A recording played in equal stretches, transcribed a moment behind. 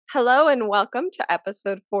Hello and welcome to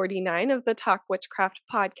episode 49 of the Talk Witchcraft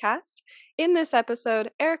podcast. In this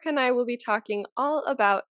episode, Erica and I will be talking all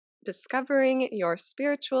about discovering your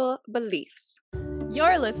spiritual beliefs.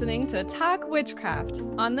 You're listening to Talk Witchcraft.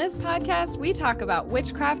 On this podcast, we talk about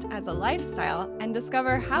witchcraft as a lifestyle and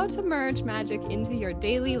discover how to merge magic into your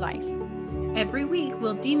daily life. Every week,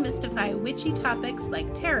 we'll demystify witchy topics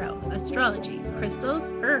like tarot, astrology,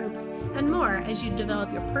 crystals, herbs, and more as you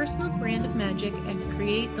develop your personal brand of magic and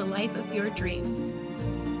create the life of your dreams.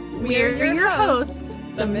 We're your hosts,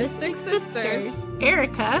 the Mystic Sisters,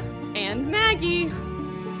 Erica and Maggie.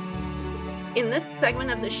 In this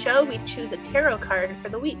segment of the show, we choose a tarot card for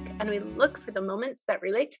the week, and we look for the moments that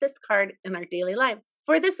relate to this card in our daily lives.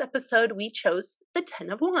 For this episode, we chose the Ten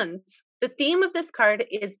of Wands. The theme of this card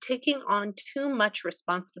is taking on too much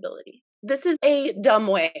responsibility. This is a dumb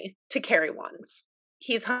way to carry wands.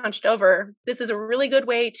 He's hunched over. This is a really good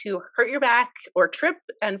way to hurt your back or trip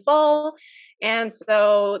and fall. And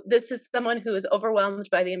so this is someone who is overwhelmed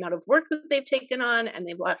by the amount of work that they've taken on, and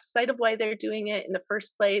they've lost sight of why they're doing it in the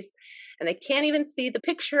first place. And they can't even see the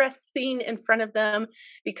picturesque scene in front of them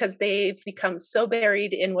because they've become so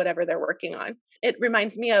buried in whatever they're working on. It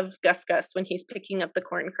reminds me of Gus Gus when he's picking up the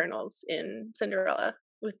corn kernels in Cinderella.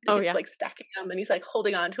 Like stacking them, and he's like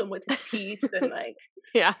holding on to them with his teeth and like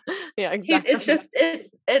yeah exactly.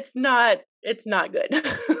 It's not good.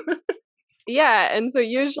 Yeah, and so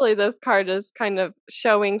usually this card is kind of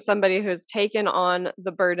showing somebody who's taken on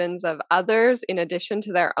the burdens of others in addition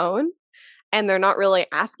to their own, and they're not really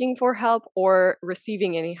asking for help or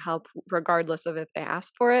receiving any help regardless of if they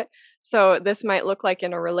ask for it. So this might look like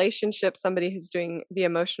in a relationship, somebody who's doing the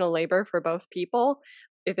emotional labor for both people.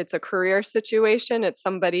 If it's a career situation, it's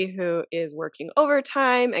somebody who is working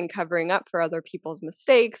overtime and covering up for other people's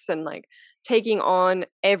mistakes and like taking on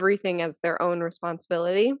everything as their own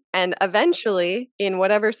responsibility. And eventually, in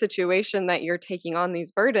whatever situation that you're taking on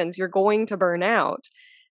these burdens, you're going to burn out.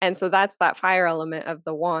 And so that's that fire element of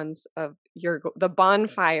the wands of the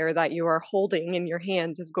bonfire that you are holding in your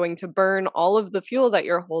hands is going to burn all of the fuel that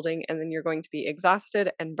you're holding, and then you're going to be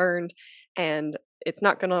exhausted and burned, and it's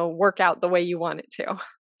not going to work out the way you want it to.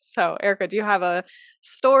 So, Erica, do you have a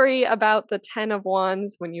story about the 10 of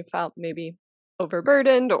Wands when you felt maybe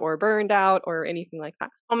overburdened or burned out or anything like that?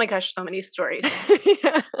 Oh my gosh, so many stories.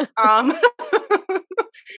 Yeah.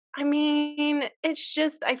 I mean, it's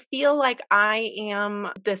just, I feel like I am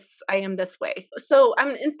this way. So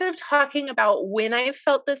instead of talking about when I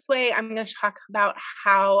felt this way, I'm going to talk about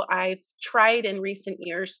how I've tried in recent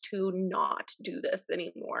years to not do this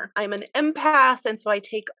anymore. I'm an empath, and so I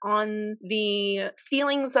take on the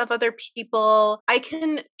feelings of other people. I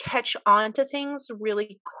can catch on to things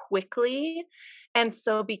really quickly. And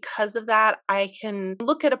so because of that, I can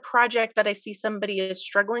look at a project that I see somebody is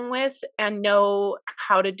struggling with and know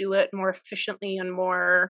how to do it more efficiently and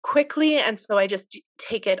more quickly. And so I just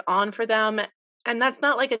take it on for them. And that's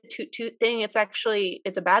not like a toot thing. It's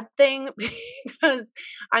a bad thing because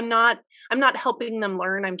I'm not helping them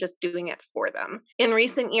learn. I'm just doing it for them. In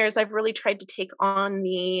recent years, I've really tried to take on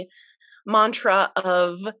the mantra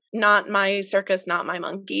of not my circus, not my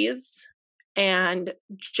monkeys, and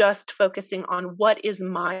just focusing on what is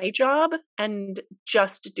my job and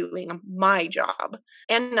just doing my job.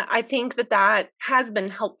 And I think that has been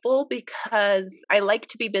helpful because I like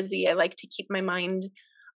to be busy. I like to keep my mind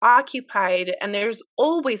occupied, and there's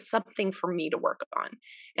always something for me to work on.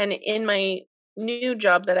 And in my new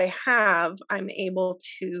job that I have, I'm able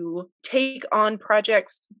to take on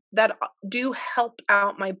projects that do help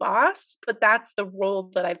out my boss, but that's the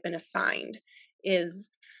role that I've been assigned,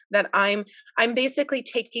 is that I'm basically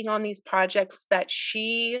taking on these projects that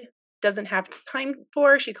she doesn't have time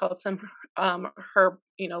for. She calls them her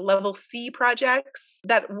level C projects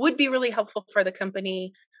that would be really helpful for the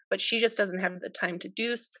company, but she just doesn't have the time to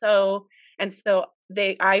do so. And so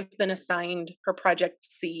I've been assigned her project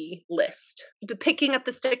C list. The picking up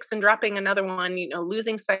the sticks and dropping another one,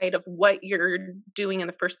 losing sight of what you're doing in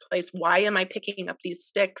the first place. Why am I picking up these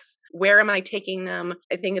sticks? Where am I taking them?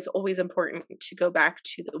 I think it's always important to go back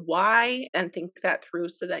to the why and think that through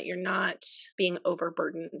so that you're not being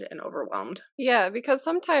overburdened and overwhelmed. Yeah, because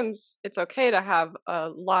sometimes it's okay to have a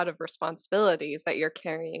lot of responsibilities that you're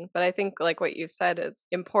carrying. But I think like what you said is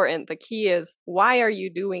important. The key is, why are you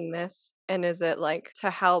doing this? And is it like to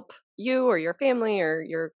help you or your family or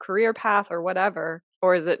your career path or whatever?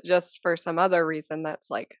 Or is it just for some other reason that's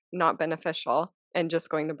like not beneficial? and just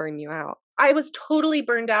going to burn you out. I was totally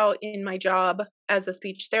burned out in my job as a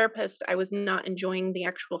speech therapist. I was not enjoying the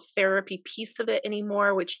actual therapy piece of it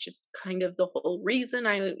anymore, which is kind of the whole reason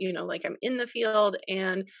I'm in the field.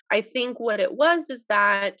 And I think what it was is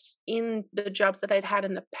that in the jobs that I'd had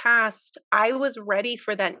in the past, I was ready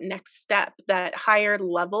for that next step, that higher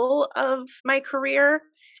level of my career.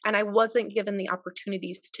 And I wasn't given the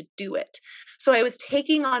opportunities to do it. So I was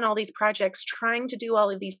taking on all these projects, trying to do all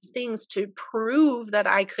of these things to prove that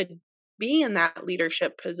I could be in that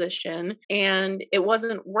leadership position, and it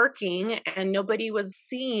wasn't working and nobody was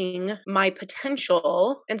seeing my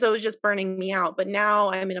potential. And so it was just burning me out. But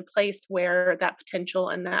now I'm in a place where that potential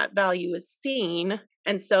and that value is seen.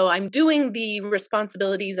 And so I'm doing the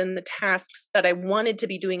responsibilities and the tasks that I wanted to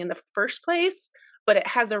be doing in the first place, but it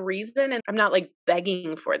has a reason and I'm not like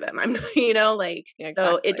begging for them. I'm, Exactly.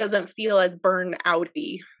 So it doesn't feel as burn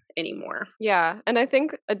outy anymore. Yeah. And I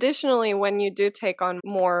think additionally, when you do take on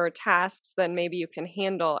more tasks than maybe you can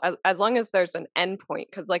handle, as long as there's an endpoint,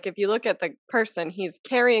 because like if you look at the person, he's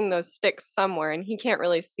carrying those sticks somewhere and he can't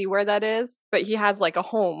really see where that is, but he has like a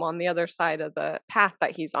home on the other side of the path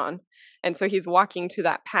that he's on. And so he's walking to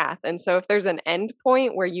that path. And so if there's an end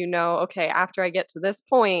point where okay, after I get to this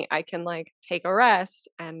point, I can like take a rest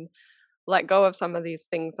and let go of some of these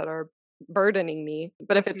things that are burdening me.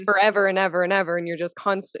 But if it's forever and ever and ever, and you're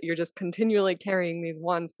just continually carrying these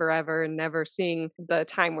ones forever and never seeing the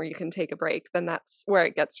time where you can take a break, then that's where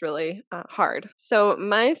it gets really hard. So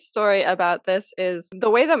my story about this is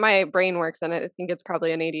the way that my brain works, and I think it's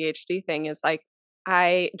probably an ADHD thing, is like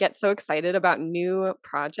I get so excited about new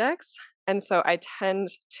projects. And so I tend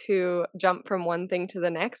to jump from one thing to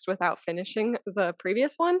the next without finishing the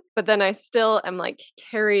previous one. But then I still am like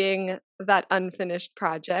carrying that unfinished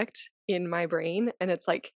project in my brain. And it's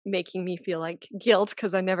like making me feel like guilt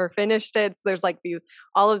because I never finished it. So there's like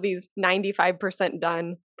all of these 95%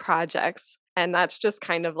 done projects. And that's just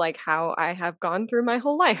kind of like how I have gone through my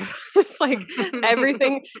whole life. It's like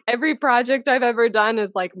every project I've ever done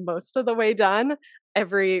is like most of the way done.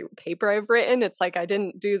 Every paper I've written, it's like I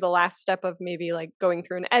didn't do the last step of maybe like going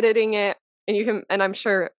through and editing it. And I'm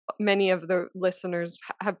sure many of the listeners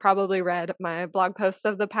have probably read my blog posts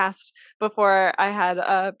of the past before I had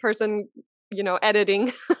a person,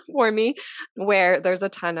 editing for me, where there's a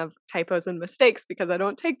ton of typos and mistakes because I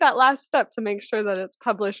don't take that last step to make sure that it's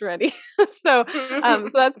publish ready. So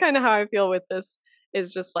that's kind of how I feel with this,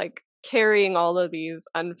 is just like carrying all of these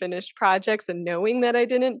unfinished projects and knowing that I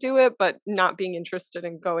didn't do it, but not being interested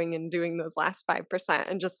in going and doing those last 5%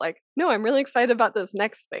 and just like, no, I'm really excited about this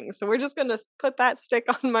next thing. So we're just going to put that stick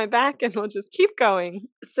on my back and we'll just keep going.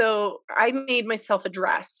 So I made myself a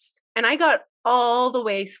dress and I got all the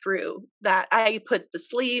way through that. I put the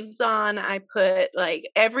sleeves on, I put like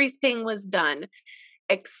everything was done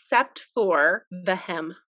except for the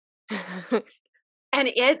hem. And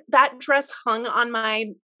that dress hung on my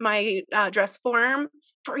dress form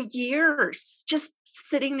for years, just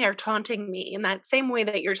sitting there taunting me in that same way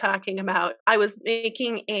that you're talking about. I was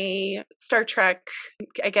making a Star Trek,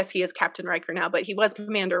 I guess he is Captain Riker now, but he was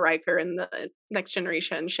Commander Riker in the Next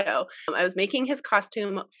Generation show. I was making his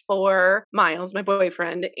costume for Miles, my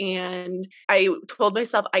boyfriend, and I told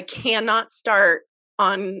myself I cannot start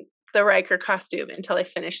on the Riker costume until I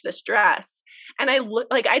finish this dress. And I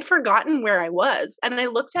like I'd forgotten where I was. And I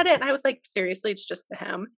looked at it and I was like, seriously, it's just the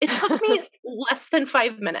hem. It took me less than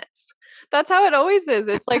 5 minutes. That's how it always is.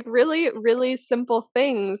 It's like really, really simple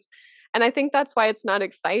things. And I think that's why it's not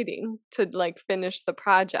exciting to like finish the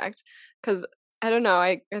project. Cause I don't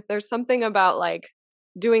know, there's something about like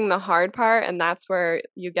doing the hard part, and that's where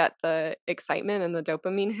you get the excitement and the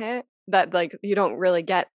dopamine hit, that like you don't really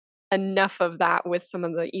get enough of that with some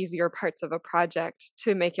of the easier parts of a project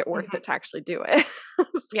to make it worth it to actually do it.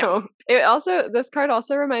 This card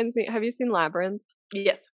also reminds me, have you seen Labyrinth?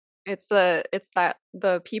 Yes. It's that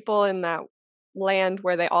the people in that land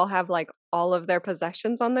where they all have like all of their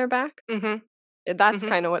possessions on their back. That's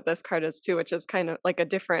kind of what this card is too, which is kind of like a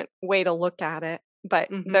different way to look at it. But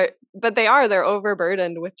they're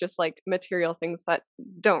overburdened with just like material things that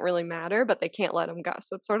don't really matter, but they can't let them go.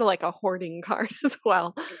 So it's sort of like a hoarding card as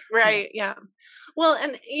well. Right. Yeah. Well,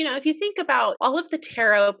 and if you think about all of the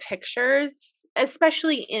tarot pictures,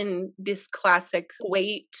 especially in this classic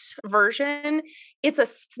Waite version, it's a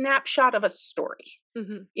snapshot of a story.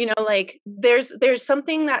 Like there's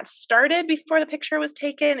something that started before the picture was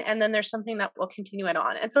taken, and then there's something that will continue it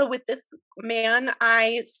on. And so with this man,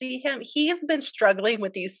 I see him, he's been struggling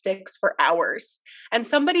with these sticks for hours, and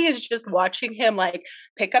somebody is just watching him like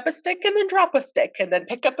pick up a stick and then drop a stick and then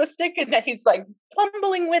pick up a stick, and then he's like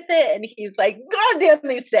fumbling with it, and he's like, God damn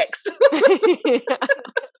these sticks.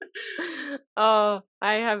 Oh,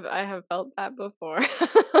 I have felt that before.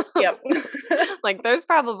 Yep. Like there's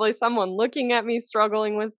probably someone looking at me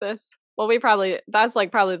struggling with this. Well, that's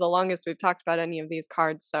like probably the longest we've talked about any of these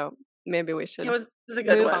cards, so maybe we should It was a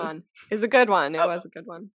good move one. on. It was a good one. It Oh. was a good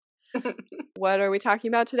one. What are we talking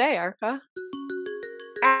about today, Arca?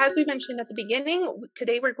 As we mentioned at the beginning,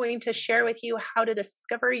 today we're going to share with you how to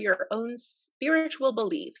discover your own spiritual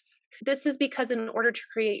beliefs. This is because in order to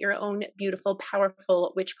create your own beautiful,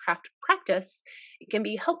 powerful witchcraft practice, it can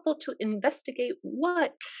be helpful to investigate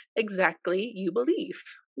what exactly you believe.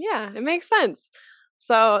 Yeah, it makes sense.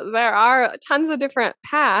 So there are tons of different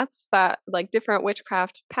paths that, like different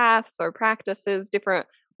witchcraft paths or practices, different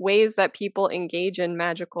ways that people engage in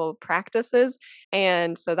magical practices.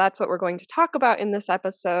 And so that's what we're going to talk about in this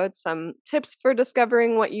episode, some tips for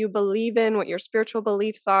discovering what you believe in, what your spiritual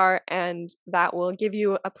beliefs are, and that will give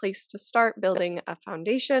you a place to start building a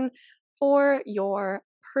foundation for your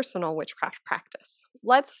personal witchcraft practice.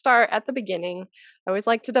 Let's start at the beginning. I always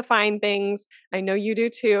like to define things. I know you do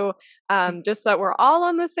too, just so that we're all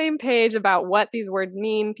on the same page about what these words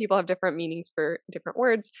mean. People have different meanings for different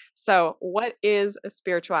words. So, what is a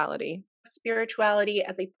spirituality? Spirituality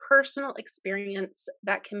as a personal experience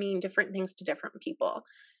that can mean different things to different people.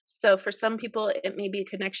 So, for some people, it may be a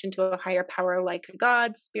connection to a higher power like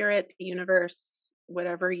God, spirit, the universe,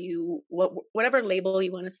 whatever label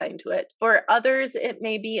you want to assign to it. For others, it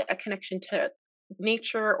may be a connection to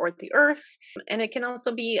nature or the earth, and it can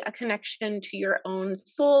also be a connection to your own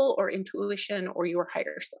soul or intuition or your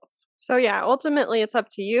higher self. So, yeah, ultimately, it's up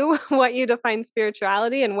to you what you define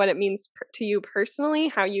spirituality and what it means to you personally,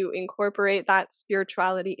 how you incorporate that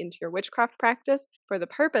spirituality into your witchcraft practice. For the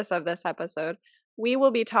purpose of this episode, we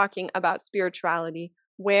will be talking about spirituality,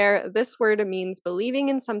 where this word means believing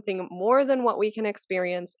in something more than what we can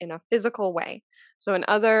experience in a physical way. So, in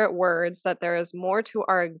other words, that there is more to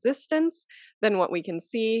our existence than what we can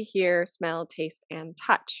see, hear, smell, taste, and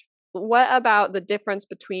touch. What about the difference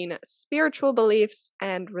between spiritual beliefs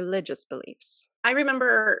and religious beliefs? I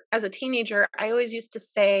remember as a teenager, I always used to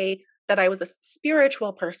say that I was a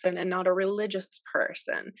spiritual person and not a religious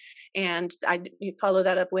person. And you follow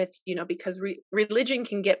that up with, because religion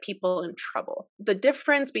can get people in trouble. The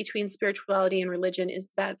difference between spirituality and religion is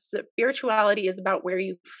that spirituality is about where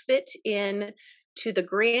you fit in to the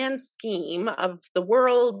grand scheme of the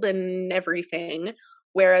world and everything.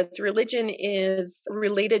 Whereas religion is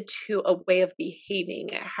related to a way of behaving.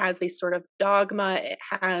 It has a sort of dogma, it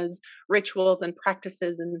has rituals and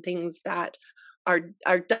practices and things that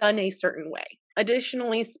are done a certain way.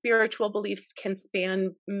 Additionally, spiritual beliefs can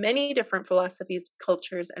span many different philosophies,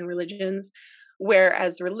 cultures, and religions,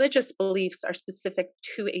 whereas religious beliefs are specific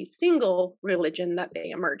to a single religion that they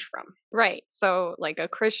emerge from. Right. So, like a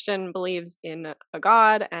Christian believes in a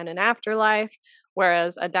God and an afterlife,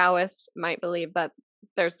 whereas a Taoist might believe that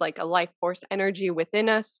there's like a life force energy within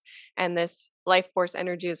us, and this life force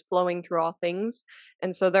energy is flowing through all things.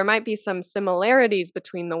 And so there might be some similarities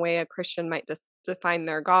between the way a Christian might define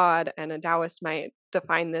their God and a Taoist might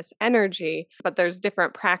define this energy, but there's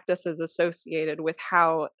different practices associated with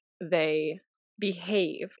how they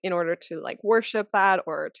behave in order to like worship that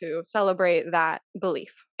or to celebrate that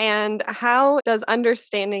belief. And how does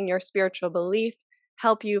understanding your spiritual belief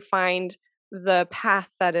help you find the path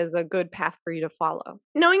that is a good path for you to follow?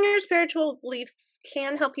 Knowing your spiritual beliefs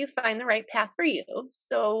can help you find the right path for you.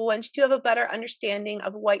 So once you have a better understanding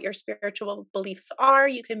of what your spiritual beliefs are,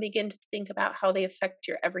 you can begin to think about how they affect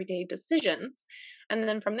your everyday decisions. And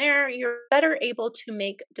then from there, you're better able to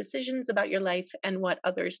make decisions about your life and what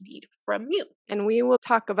others need from you. And we will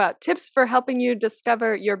talk about tips for helping you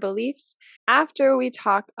discover your beliefs after we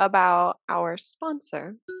talk about our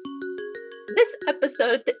sponsor. This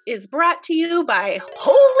episode is brought to you by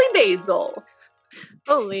Holy Basil.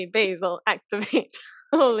 Holy Basil, activate.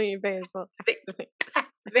 Holy Basil, activate.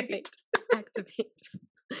 Activate. Activate.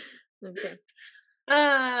 Okay.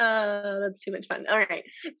 That's too much fun. All right.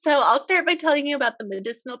 So I'll start by telling you about the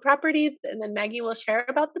medicinal properties, and then Maggie will share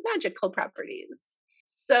about the magical properties.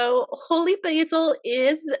 So holy basil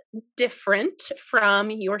is different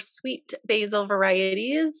from your sweet basil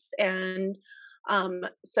varieties, and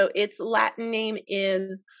so its Latin name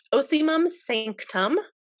is Ocimum sanctum.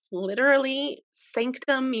 Literally,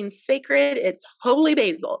 sanctum means sacred. It's holy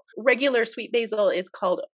basil. Regular sweet basil is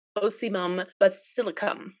called Ocimum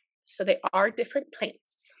basilicum. So they are different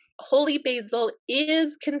plants. Holy basil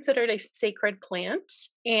is considered a sacred plant,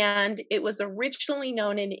 and it was originally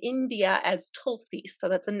known in India as tulsi. So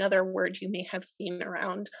that's another word you may have seen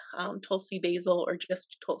around, tulsi basil or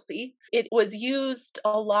just tulsi. It was used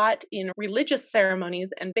a lot in religious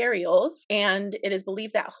ceremonies and burials, and it is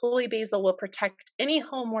believed that holy basil will protect any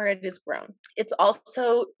home where it is grown. It's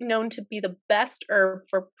also known to be the best herb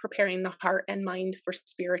for preparing the heart and mind for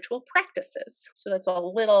spiritual practices. So that's a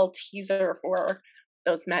little teaser for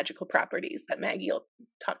those magical properties that Maggie will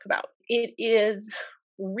talk about. It is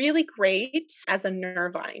really great as a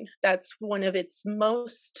nervine. That's one of its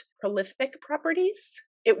most prolific properties.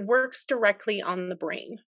 It works directly on the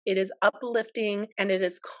brain. It is uplifting and it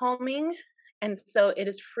is calming. And so it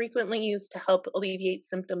is frequently used to help alleviate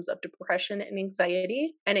symptoms of depression and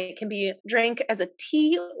anxiety. And it can be drank as a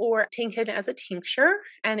tea or taken as a tincture.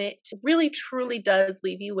 And it really truly does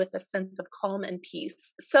leave you with a sense of calm and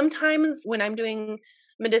peace. Sometimes when I'm doing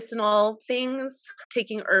medicinal things,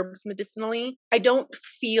 taking herbs medicinally, I don't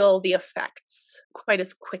feel the effects quite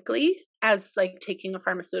as quickly as like taking a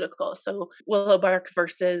pharmaceutical. So willow bark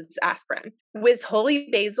versus aspirin. With holy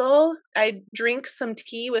basil, I drink some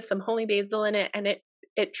tea with some holy basil in it, and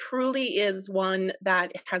it truly is one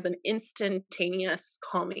that has an instantaneous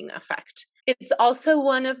calming effect. It's also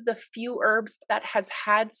one of the few herbs that has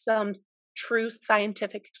had some true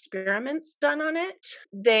scientific experiments done on it.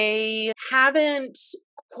 They haven't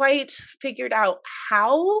quite figured out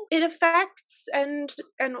how it affects and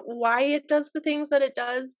why it does the things that it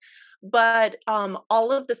does. But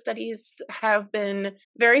all of the studies have been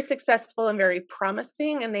very successful and very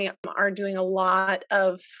promising, and they are doing a lot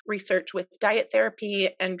of research with diet therapy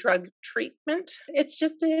and drug treatment. It's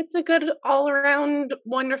a good all-around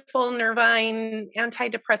wonderful nervine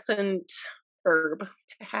antidepressant herb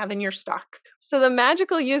to have in your stock. So the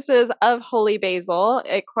magical uses of holy basil,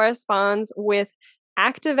 it corresponds with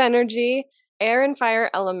active energy, air and fire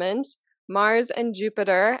element, Mars and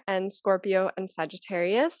Jupiter, and Scorpio and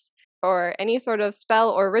Sagittarius. Or any sort of spell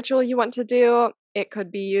or ritual you want to do, it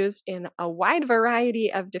could be used in a wide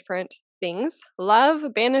variety of different things.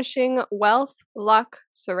 Love, banishing, wealth, luck,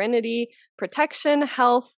 serenity, protection,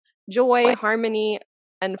 health, joy, harmony,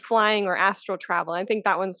 and flying or astral travel. I think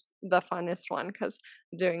that one's the funnest one because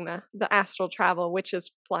doing the astral travel, which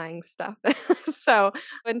is flying stuff. So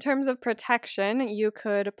in terms of protection, you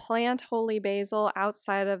could plant holy basil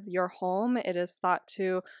outside of your home. It is thought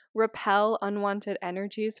to repel unwanted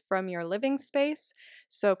energies from your living space.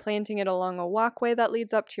 So planting it along a walkway that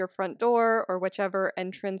leads up to your front door or whichever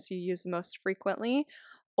entrance you use most frequently,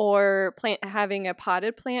 or having a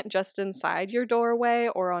potted plant just inside your doorway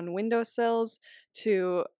or on windowsills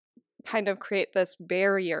to kind of create this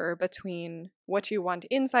barrier between what you want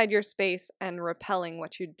inside your space and repelling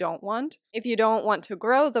what you don't want. If you don't want to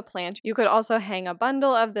grow the plant, you could also hang a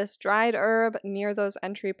bundle of this dried herb near those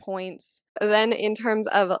entry points. Then in terms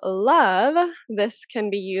of love, this can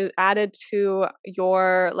be added to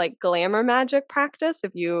your like glamour magic practice.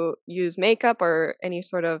 If you use makeup or any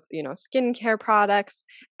sort of, skincare products,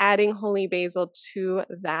 adding holy basil to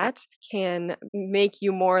that can make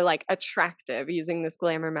you more like attractive, using this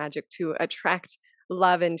glamour magic to attract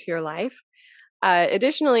love into your life.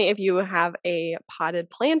 Additionally, if you have a potted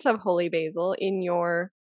plant of holy basil in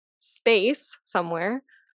your space somewhere,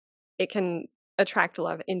 it can attract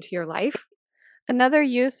love into your life. Another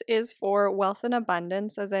use is for wealth and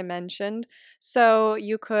abundance, as I mentioned. So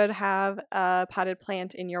you could have a potted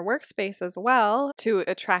plant in your workspace as well to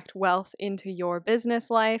attract wealth into your business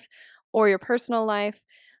life or your personal life.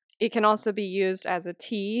 It can also be used as a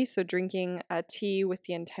tea, so drinking a tea with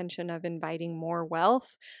the intention of inviting more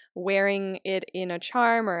wealth, wearing it in a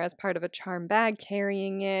charm or as part of a charm bag,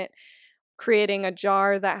 carrying it, creating a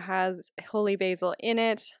jar that has holy basil in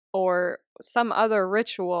it, or some other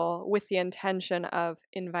ritual with the intention of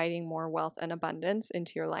inviting more wealth and abundance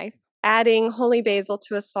into your life. Adding holy basil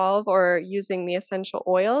to a salve or using the essential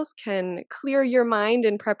oils can clear your mind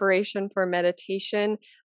in preparation for meditation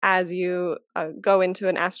as you go into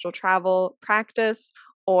an astral travel practice,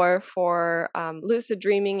 or for lucid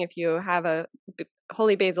dreaming if you have a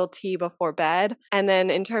holy basil tea before bed. And then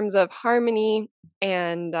in terms of harmony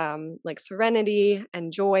and like serenity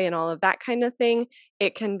and joy and all of that kind of thing,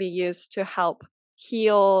 it can be used to help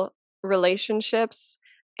heal relationships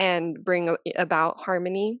and bring about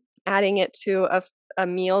harmony. Adding it to a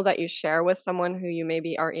meal that you share with someone who you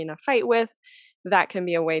maybe are in a fight with, that can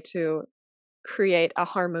be a way to create a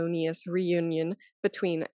harmonious reunion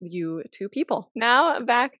between you two people. Now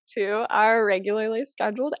back to our regularly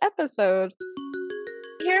scheduled episode.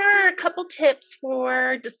 Here are a couple tips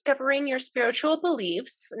for discovering your spiritual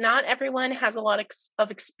beliefs. Not everyone has a lot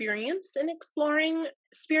of experience in exploring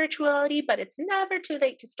spirituality, but it's never too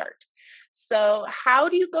late to start. So, how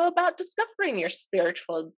do you go about discovering your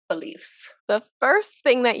spiritual beliefs? The first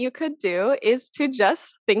thing that you could do is to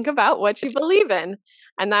just think about what you believe in.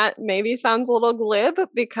 And that maybe sounds a little glib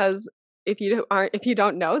because if you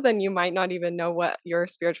don't know, then you might not even know what your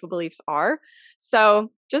spiritual beliefs are.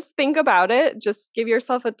 So just think about it. Just give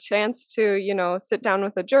yourself a chance to, sit down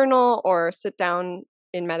with a journal or sit down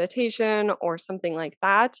in meditation or something like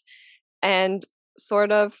that and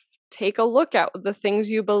sort of take a look at the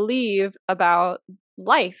things you believe about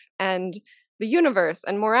life and the universe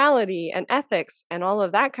and morality and ethics and all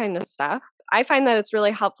of that kind of stuff. I find that it's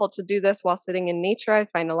really helpful to do this while sitting in nature. I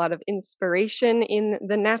find a lot of inspiration in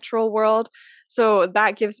the natural world. So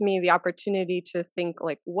that gives me the opportunity to think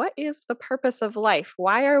like, what is the purpose of life?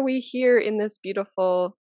 Why are we here in this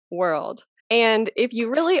beautiful world? And if you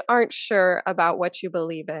really aren't sure about what you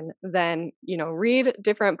believe in, then, read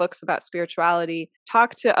different books about spirituality,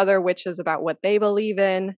 talk to other witches about what they believe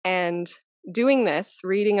in, and doing this,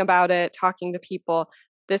 reading about it, talking to people,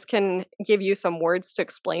 this can give you some words to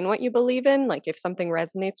explain what you believe in. Like if something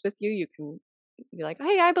resonates with you, you can be like,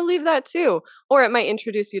 hey, I believe that too. Or it might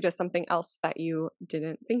introduce you to something else that you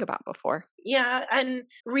didn't think about before. Yeah, and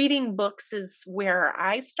reading books is where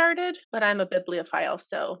I started, but I'm a bibliophile,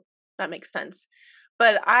 so that makes sense.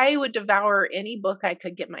 But I would devour any book I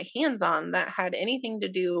could get my hands on that had anything to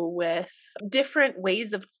do with different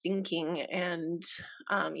ways of thinking. And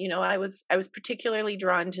I was particularly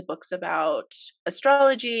drawn to books about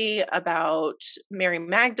astrology, about Mary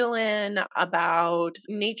Magdalene, about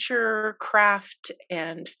nature, craft,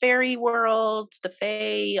 and fairy world, the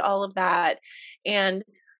fae, all of that. And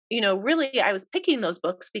really, I was picking those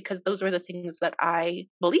books because those were the things that I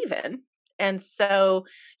believe in. And so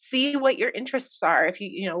see what your interests are. If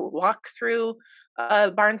you walk through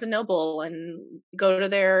Barnes and Noble and go to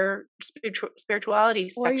their spirituality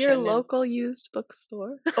Or your section, local used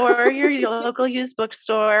bookstore. or your local used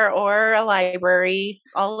bookstore or a library,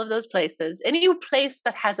 all of those places, any place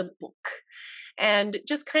that has a book. And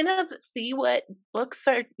just kind of see what books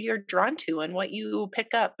you're drawn to and what you pick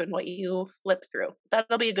up and what you flip through.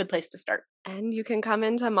 That'll be a good place to start. And you can come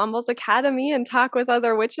into Mumbles Academy and talk with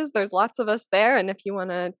other witches. There's lots of us there. And if you want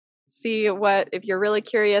to see if you're really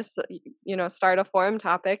curious, start a forum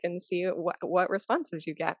topic and see what responses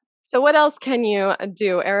you get. So what else can you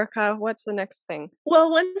do, Erica? What's the next thing?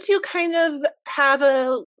 Well, once you kind of have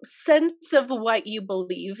a sense of what you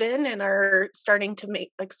believe in and are starting to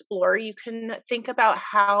explore, you can think about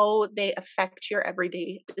how they affect your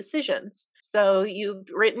everyday decisions. So you've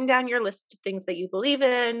written down your list of things that you believe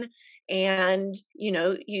in, and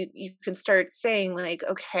you can start saying like,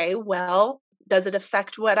 okay, well, does it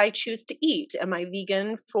affect what I choose to eat? Am I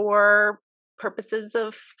vegan for purposes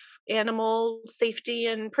of animal safety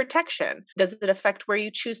and protection? Does it affect where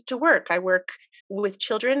you choose to work? I work with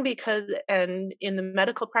children and in the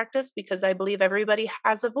medical practice because I believe everybody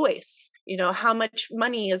has a voice. How much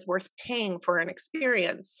money is worth paying for an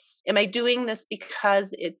experience? Am I doing this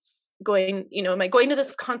because am I going to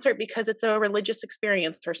this concert because it's a religious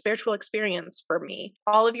experience or spiritual experience for me?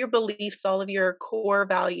 All of your beliefs, all of your core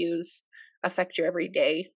values affect your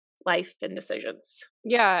everyday life and decisions.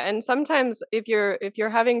 Yeah, and sometimes if you're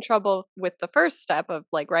having trouble with the first step of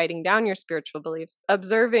like writing down your spiritual beliefs,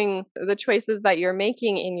 observing the choices that you're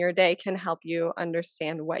making in your day can help you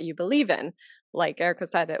understand what you believe in. Like Erica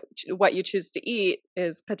said, what you choose to eat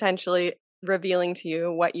is potentially revealing to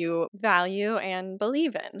you what you value and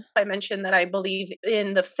believe in. I mentioned that I believe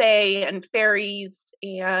in the fae and fairies.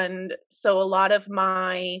 And so a lot of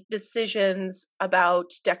my decisions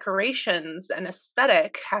about decorations and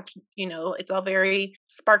aesthetic it's all very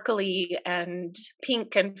sparkly and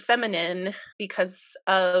pink and feminine because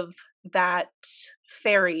of that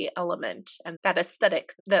fairy element and that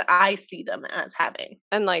aesthetic that I see them as having.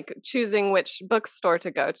 And like choosing which bookstore to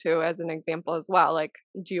go to as an example as well. Like,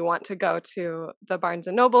 do you want to go to the Barnes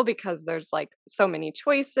and Noble because there's like so many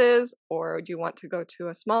choices, or do you want to go to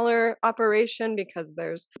a smaller operation because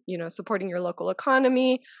there's, supporting your local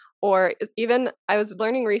economy? Or even I was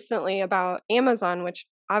learning recently about Amazon, which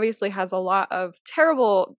obviously has a lot of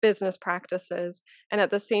terrible business practices, and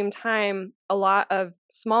at the same time a lot of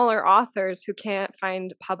smaller authors who can't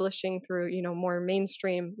find publishing through more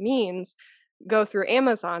mainstream means go through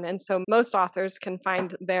Amazon. And so most authors can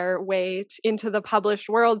find their way into the published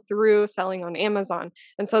world through selling on Amazon.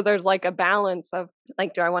 And so there's like a balance of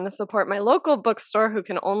like, do I want to support my local bookstore who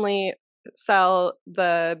can only sell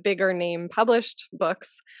the bigger name published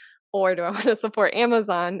books, or do I want to support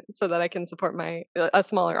Amazon so that I can support a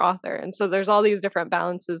smaller author? And so there's all these different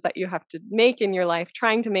balances that you have to make in your life,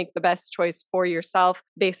 trying to make the best choice for yourself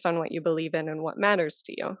based on what you believe in and what matters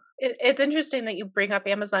to you. It's interesting that you bring up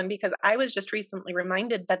Amazon because I was just recently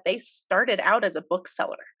reminded that they started out as a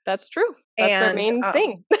bookseller. That's true. That's their And main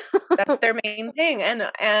thing. that's their main thing.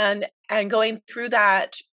 And going through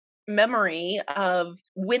that memory of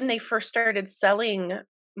when they first started selling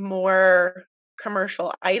more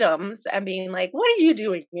commercial items and being like, what are you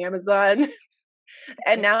doing, Amazon?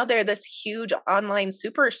 And now they're this huge online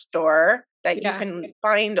superstore that you can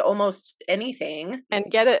find almost anything and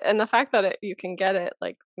get it. And the fact that you can get it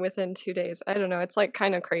like within 2 days, I don't know. It's like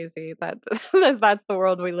kind of crazy that that's the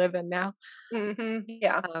world we live in now.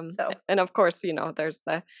 Yeah. And of course, there's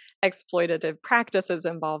the exploitative practices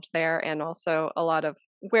involved there, and also a lot of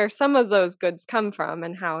where some of those goods come from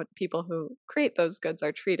and how people who create those goods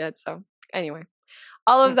are treated. So anyway,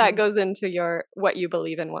 all of that goes into what you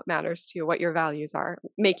believe in, what matters to you, what your values are,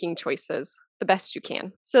 making choices the best you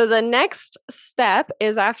can. So the next step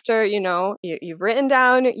is after, you've written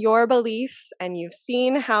down your beliefs and you've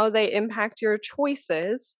seen how they impact your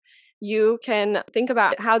choices, you can think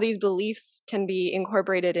about how these beliefs can be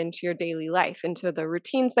incorporated into your daily life, into the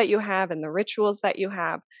routines that you have and the rituals that you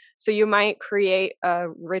have. So you might create a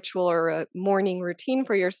ritual or a morning routine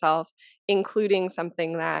for yourself, including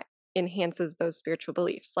something that enhances those spiritual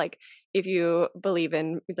beliefs. Like if you believe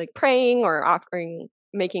in like praying or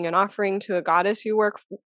making an offering to a goddess you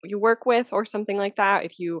work with or something like that.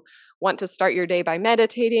 If you want to start your day by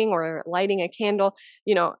meditating or lighting a candle,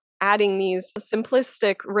 adding these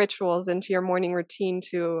simplistic rituals into your morning routine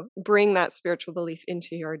to bring that spiritual belief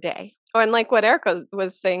into your day. Oh, and like what Erica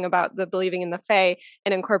was saying about the believing in the Fae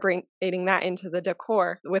and incorporating that into the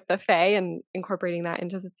decor with the Fae and incorporating that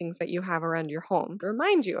into the things that you have around your home to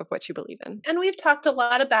remind you of what you believe in. And we've talked a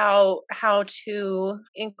lot about how to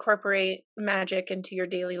incorporate magic into your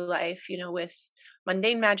daily life, with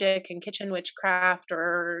mundane magic and kitchen witchcraft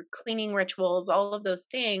or cleaning rituals, all of those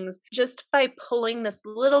things, just by pulling this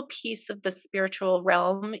little piece of the spiritual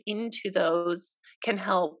realm into those can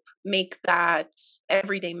help make that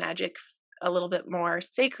everyday magic a little bit more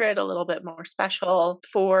sacred, a little bit more special.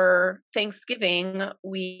 For Thanksgiving,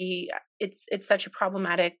 it's such a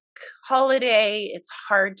problematic holiday. It's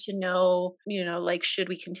hard to know, like, should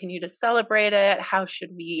we continue to celebrate it? How should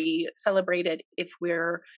we celebrate it if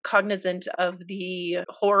we're cognizant of the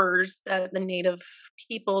horrors that the Native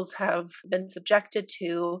peoples have been subjected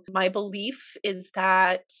to? My belief is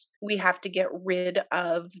that we have to get rid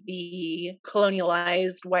of the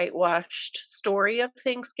colonialized, whitewashed story of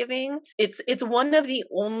Thanksgiving. It's one of the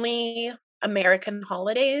only American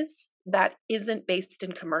holidays that isn't based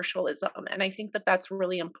in commercialism. And I think that that's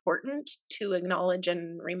really important to acknowledge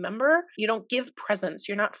and remember. You don't give presents.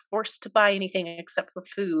 You're not forced to buy anything except for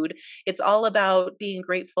food. It's all about being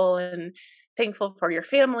grateful and thankful for your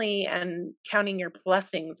family and counting your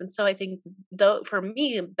blessings. And so I think for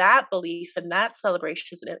me, that belief and that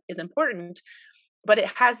celebration is important, but it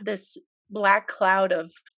has this black cloud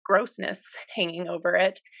of grossness hanging over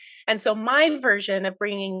it. And so my version of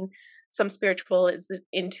bringing some spiritual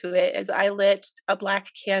into it is I lit a black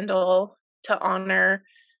candle to honor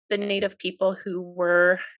the Native people who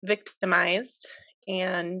were victimized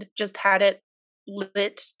and just had it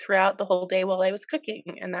lit throughout the whole day while I was cooking.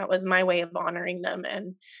 And that was my way of honoring them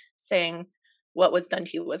and saying what was done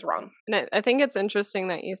to you was wrong. And I think it's interesting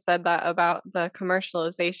that you said that about the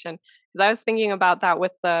commercialization, because I was thinking about that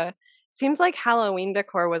with seems like Halloween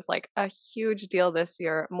decor was like a huge deal this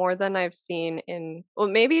year, more than I've seen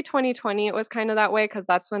maybe 2020 it was kind of that way because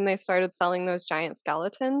that's when they started selling those giant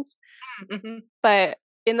skeletons. But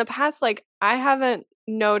in the past, like I haven't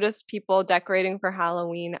noticed people decorating for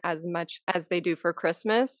Halloween as much as they do for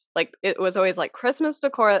Christmas. Like it was always like Christmas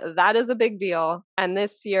decor, that is a big deal. And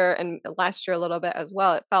this year and last year a little bit as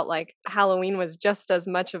well, it felt like Halloween was just as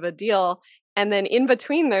much of a deal. And then in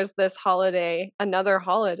between, there's this holiday, another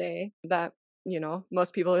holiday that,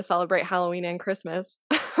 most people who celebrate Halloween and Christmas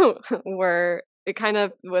where it kind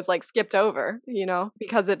of was like skipped over,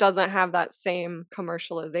 because it doesn't have that same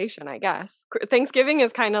commercialization, I guess. Thanksgiving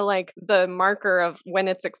is kind of like the marker of when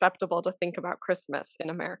it's acceptable to think about Christmas in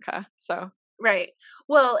America. So, right.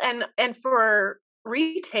 Well, and for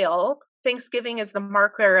retail, Thanksgiving is the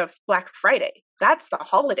marker of Black Friday. That's the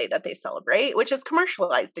holiday that they celebrate, which is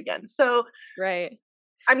commercialized again. So, right.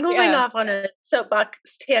 I'm going off on a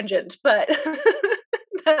soapbox tangent, but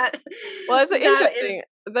it's interesting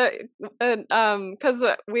because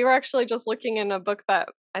we were actually just looking in a book that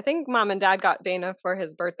I think Mom and Dad got Dana for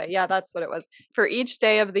his birthday. Yeah, that's what it was. For each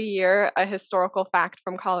day of the year, a historical fact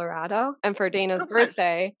from Colorado, and for Dana's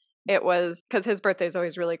birthday, It was because his birthday is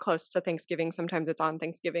always really close to Thanksgiving. Sometimes it's on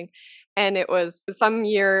Thanksgiving. And it was some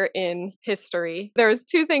year in history. There was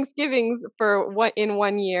two Thanksgivings in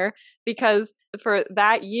one year, because for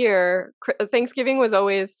that year, Thanksgiving was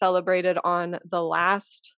always celebrated on the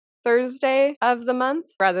last Thursday of the month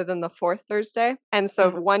rather than the fourth Thursday. And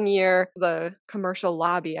so one year, the commercial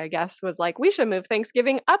lobby, I guess, was like, we should move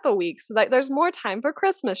Thanksgiving up a week so that there's more time for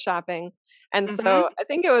Christmas shopping. And so I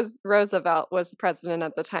think it was Roosevelt was the president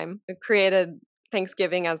at the time, who created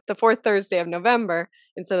Thanksgiving as the fourth Thursday of November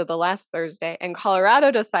instead of the last Thursday. And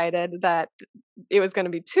Colorado decided that it was going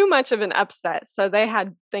to be too much of an upset. So they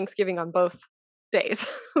had Thanksgiving on both days,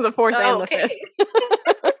 the fourth and the fifth.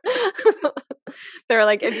 They were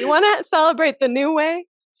like, if you want to celebrate the new way,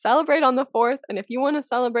 celebrate on the fourth. And if you want to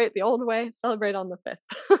celebrate the old way, celebrate on the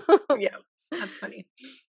fifth. Yeah, that's funny.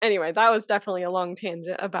 Anyway, that was definitely a long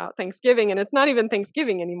tangent about Thanksgiving, and it's not even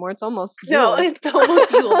Thanksgiving anymore. It's almost Yule. No, it's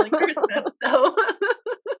almost Yule and Christmas. So.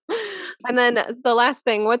 And then the last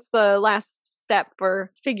thing, what's the last step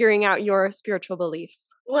for figuring out your spiritual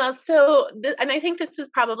beliefs? Well, so, and I think this is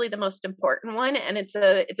probably the most important one, and it's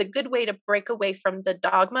a good way to break away from the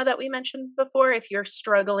dogma that we mentioned before. If you're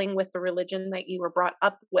struggling with the religion that you were brought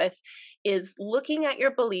up with, is looking at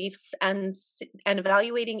your beliefs and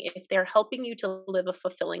evaluating if they're helping you to live a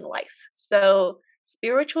fulfilling life. So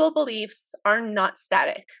spiritual beliefs are not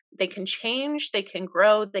static. They can change, they can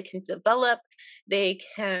grow, they can develop, they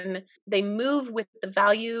move with the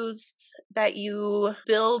values that you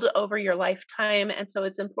build over your lifetime. And so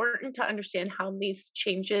it's important to understand how these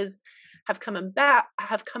changes have come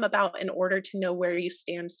about in order to know where you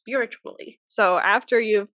stand spiritually. So after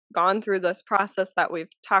you've gone through this process that we've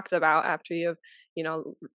talked about, after you've,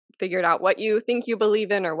 figured out what you think you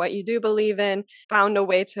believe in or what you do believe in, found a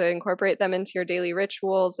way to incorporate them into your daily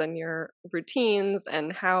rituals and your routines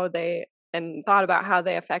and thought about how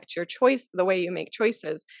they affect your choice, the way you make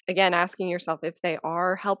choices. Again, asking yourself if they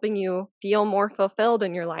are helping you feel more fulfilled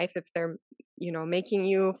in your life, if they're, making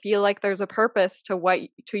you feel like there's a purpose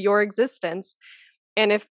to your existence.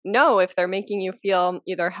 And if they're making you feel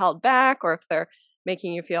either held back, or if they're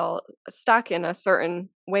making you feel stuck in a certain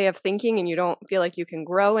way of thinking and you don't feel like you can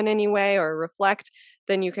grow in any way or reflect,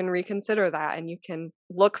 then you can reconsider that, and you can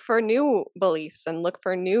look for new beliefs and look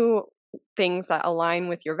for new things that align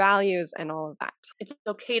with your values and all of that. It's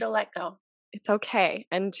okay to let go. It's okay.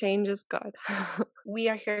 And change is good. We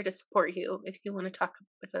are here to support you. If you want to talk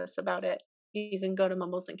with us about it, you can go to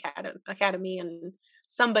Mumbles Academy and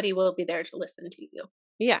somebody will be there to listen to you.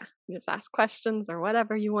 Yeah. Just ask questions or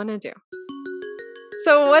whatever you want to do.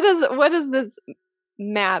 So what does this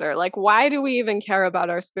matter? Like, why do we even care about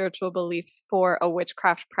our spiritual beliefs for a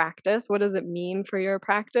witchcraft practice? What does it mean for your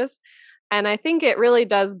practice? And I think it really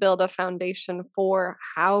does build a foundation for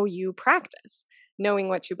how you practice, knowing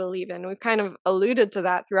what you believe in. We've kind of alluded to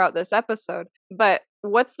that throughout this episode, but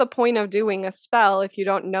what's the point of doing a spell if you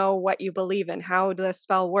don't know what you believe in, how the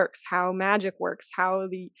spell works, how magic works, how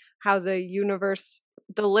the universe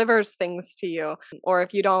delivers things to you, or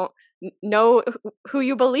if you don't know who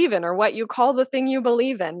you believe in or what you call the thing you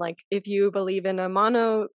believe in? Like if you believe in a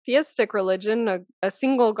monotheistic religion, a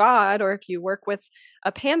single god, or if you work with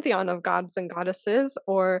a pantheon of gods and goddesses,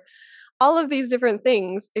 or all of these different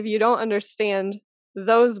things, if you don't understand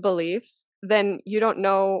those beliefs, then you don't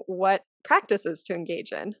know what practices to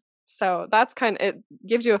engage in. So that's it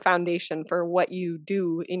gives you a foundation for what you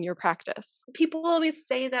do in your practice. People always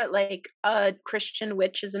say that like a Christian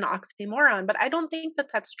witch is an oxymoron, but I don't think that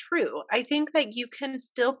that's true. I think that you can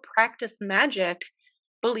still practice magic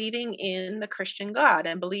believing in the Christian God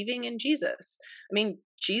and believing in Jesus. I mean,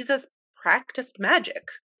 Jesus practiced magic.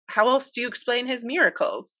 How else do you explain his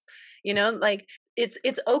miracles? Like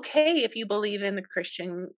it's okay if you believe in the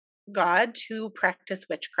Christian God to practice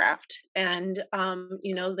witchcraft. And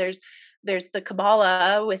there's the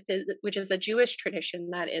Kabbalah which is a Jewish tradition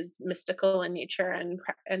that is mystical in nature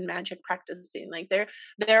and magic practicing. Like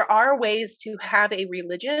there are ways to have a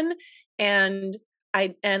religion and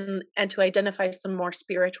to identify some more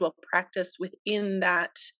spiritual practice within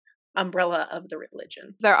that umbrella of the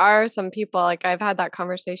religion. There are some people, like I've had that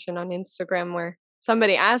conversation on Instagram where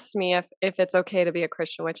somebody asked me if it's okay to be a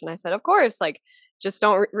Christian witch, and I said, of course, like just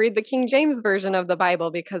don't read the King James version of the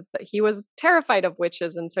Bible, because he was terrified of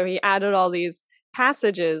witches, and so he added all these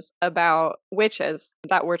passages about witches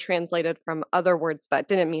that were translated from other words that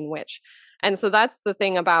didn't mean witch. And so that's the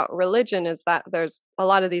thing about religion, is that there's a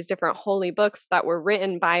lot of these different holy books that were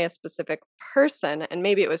written by a specific person, and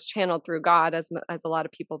maybe it was channeled through God, as a lot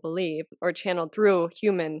of people believe, or channeled through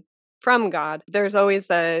human from God, there's always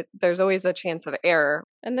a chance of error.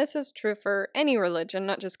 And this is true for any religion,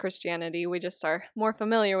 not just Christianity. We just are more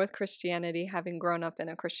familiar with Christianity having grown up in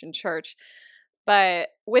a Christian church. But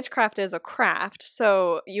witchcraft is a craft,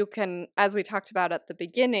 so you can, as we talked about at the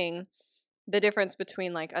beginning, the difference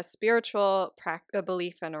between like a spiritual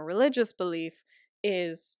belief and a religious belief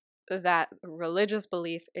is that religious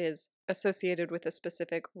belief is associated with a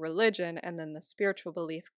specific religion, and then the spiritual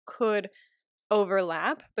belief could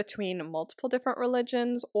overlap between multiple different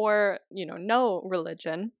religions or, no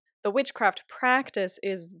religion. The witchcraft practice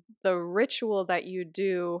is the ritual that you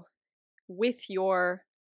do with your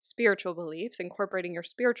spiritual beliefs, incorporating your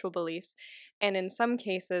spiritual beliefs. And in some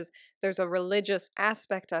cases, there's a religious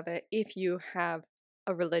aspect of it if you have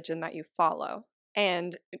a religion that you follow.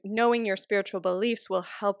 And knowing your spiritual beliefs will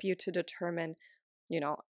help you to determine,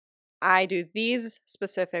 I do these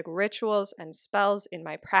specific rituals and spells in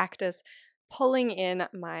my practice, pulling in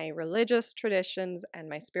my religious traditions and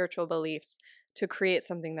my spiritual beliefs to create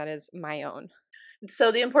something that is my own.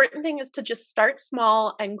 So the important thing is to just start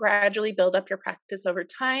small and gradually build up your practice over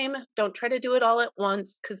time. Don't try to do it all at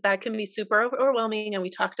once, because that can be super overwhelming. And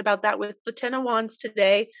we talked about that with the 10 of Wands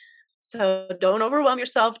today. So don't overwhelm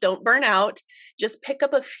yourself. Don't burn out. Just pick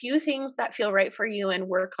up a few things that feel right for you and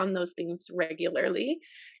work on those things regularly.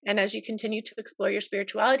 And as you continue to explore your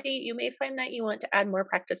spirituality, you may find that you want to add more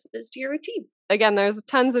practices to your routine. Again, there's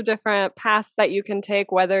tons of different paths that you can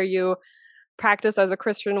take, whether you practice as a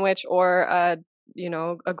Christian witch or a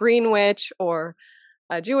green witch or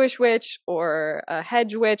a Jewish witch or a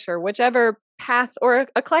hedge witch, or whichever path, or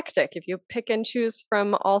eclectic. If you pick and choose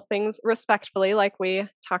from all things respectfully, like we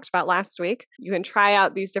talked about last week, you can try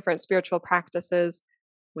out these different spiritual practices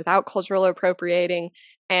without cultural appropriating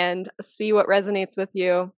and see what resonates with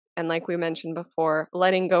you. And like we mentioned before,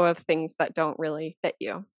 letting go of things that don't really fit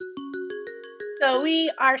you. So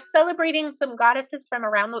we are celebrating some goddesses from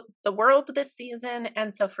around the world this season.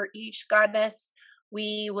 And so for each goddess,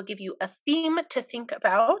 we will give you a theme to think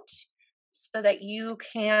about so that you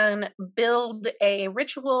can build a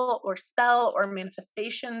ritual or spell or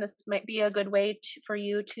manifestation. This might be a good way for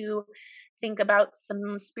you to think about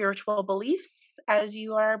some spiritual beliefs as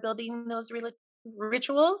you are building those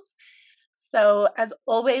rituals. So, as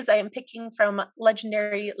always, I am picking from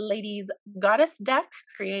Legendary Ladies Goddess deck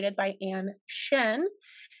created by Anne Shen.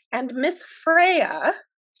 And Miss Freya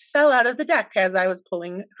fell out of the deck as I was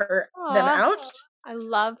pulling them out. I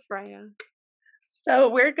love Freya. So,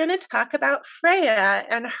 we're going to talk about Freya,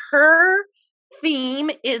 and her theme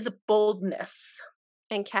is boldness.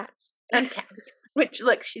 And cats. And cats. Which,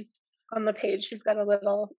 look, she's on the page. She's got a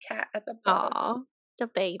little cat at the bottom. Aww. The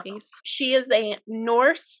babies. She is a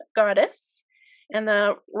Norse goddess, and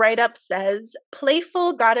the write-up says,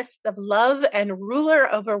 playful goddess of love and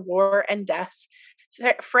ruler over war and death,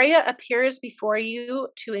 Freya appears before you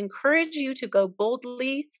to encourage you to go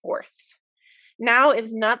boldly forth. Now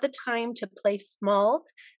is not the time to play small.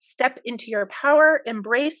 Step into your power,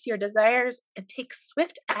 embrace your desires, and take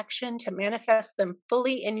swift action to manifest them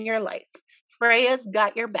fully in your life. Freya's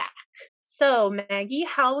got your back. So, Maggie,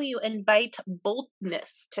 how will you invite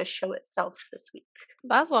boldness to show itself this week?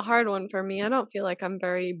 That's a hard one for me. I don't feel like I'm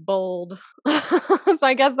very bold. So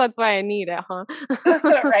I guess that's why I need it, huh?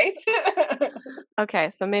 Right? Okay,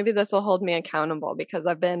 so maybe this will hold me accountable, because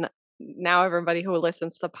now everybody who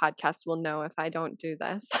listens to the podcast will know if I don't do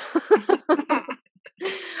this.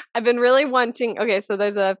 I've been really wanting, so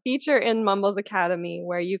there's a feature in Mumbles Academy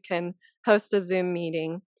where you can host a Zoom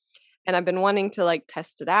meeting. And I've been wanting to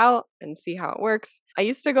test it out and see how it works. I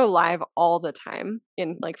used to go live all the time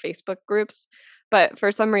in Facebook groups, but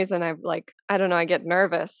for some reason I don't know, I get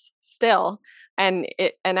nervous still. And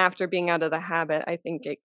after being out of the habit, I think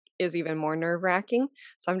it is even more nerve-wracking.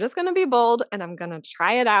 So I'm just going to be bold and I'm going to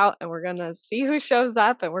try it out, and we're going to see who shows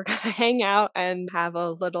up, and we're going to hang out and have a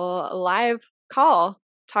little live call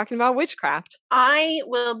talking about witchcraft. I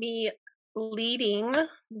will be leading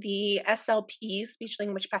the SLP, speech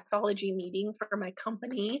language pathology meeting for my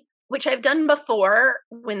company, which I've done before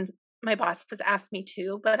when my boss has asked me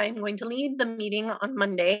to, but I'm going to lead the meeting on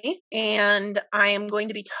Monday, and I am going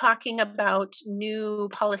to be talking about new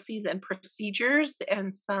policies and procedures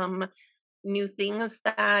and some new things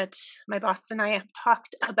that my boss and I have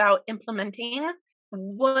talked about implementing.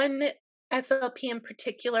 One SLP in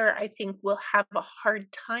particular, I think, will have a hard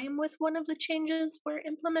time with one of the changes we're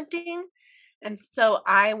implementing. And so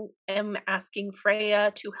I am asking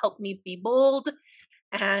Freya to help me be bold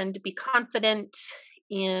and be confident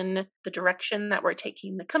in the direction that we're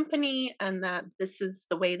taking the company, and that this is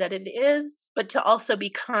the way that it is, but to also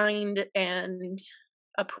be kind and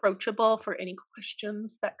approachable for any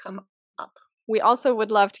questions that come up. We also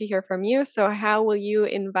would love to hear from you. So, how will you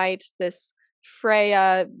invite this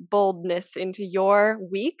Freya boldness into your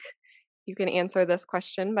week? You can answer this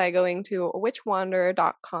question by going to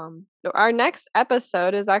witchwanderer.com. So our next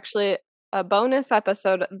episode is actually a bonus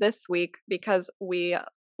episode this week because we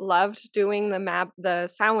loved doing the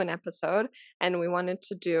Samhain episode and we wanted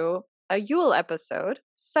to do a Yule episode.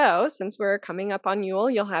 So, since we're coming up on Yule,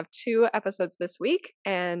 you'll have 2 episodes this week,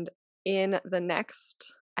 and in the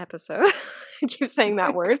next episode, I keep saying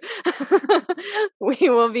that word, we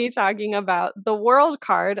will be talking about the World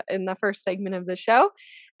card in the first segment of the show.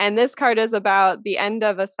 And this card is about the end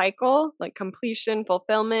of a cycle, like completion,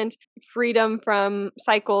 fulfillment, freedom from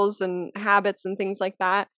cycles and habits and things like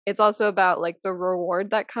that. It's also about like the reward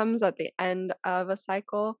that comes at the end of a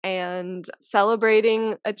cycle and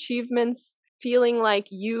celebrating achievements, feeling like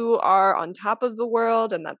you are on top of the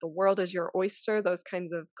world and that the world is your oyster, those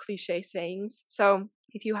kinds of cliche sayings. So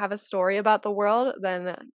if you have a story about the world,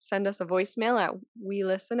 then send us a voicemail at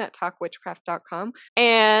welisten@talkwitchcraft.com,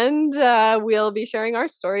 and we'll be sharing our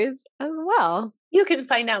stories as well. You can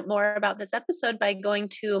find out more about this episode by going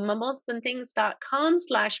to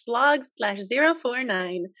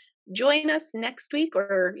mumblesandthings.com/blog/049. Join us next week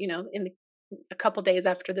or, in a couple days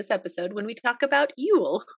after this episode when we talk about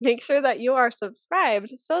Yule. Make sure that you are subscribed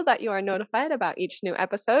so that you are notified about each new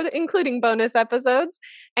episode, including bonus episodes.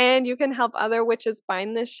 And you can help other witches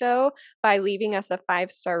find this show by leaving us a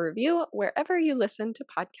 5-star review wherever you listen to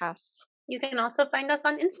podcasts. You can also find us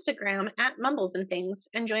on Instagram at Mumbles and Things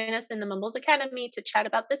and join us in the Mumbles Academy to chat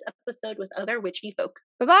about this episode with other witchy folk.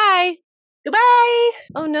 Bye-bye! Goodbye!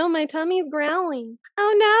 Oh no, my tummy's growling.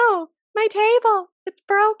 Oh no, my table, it's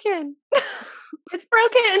broken. It's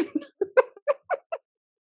broken.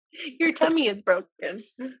 Your tummy is broken.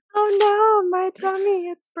 Oh no, my tummy,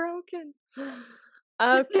 it's broken.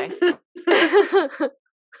 Okay.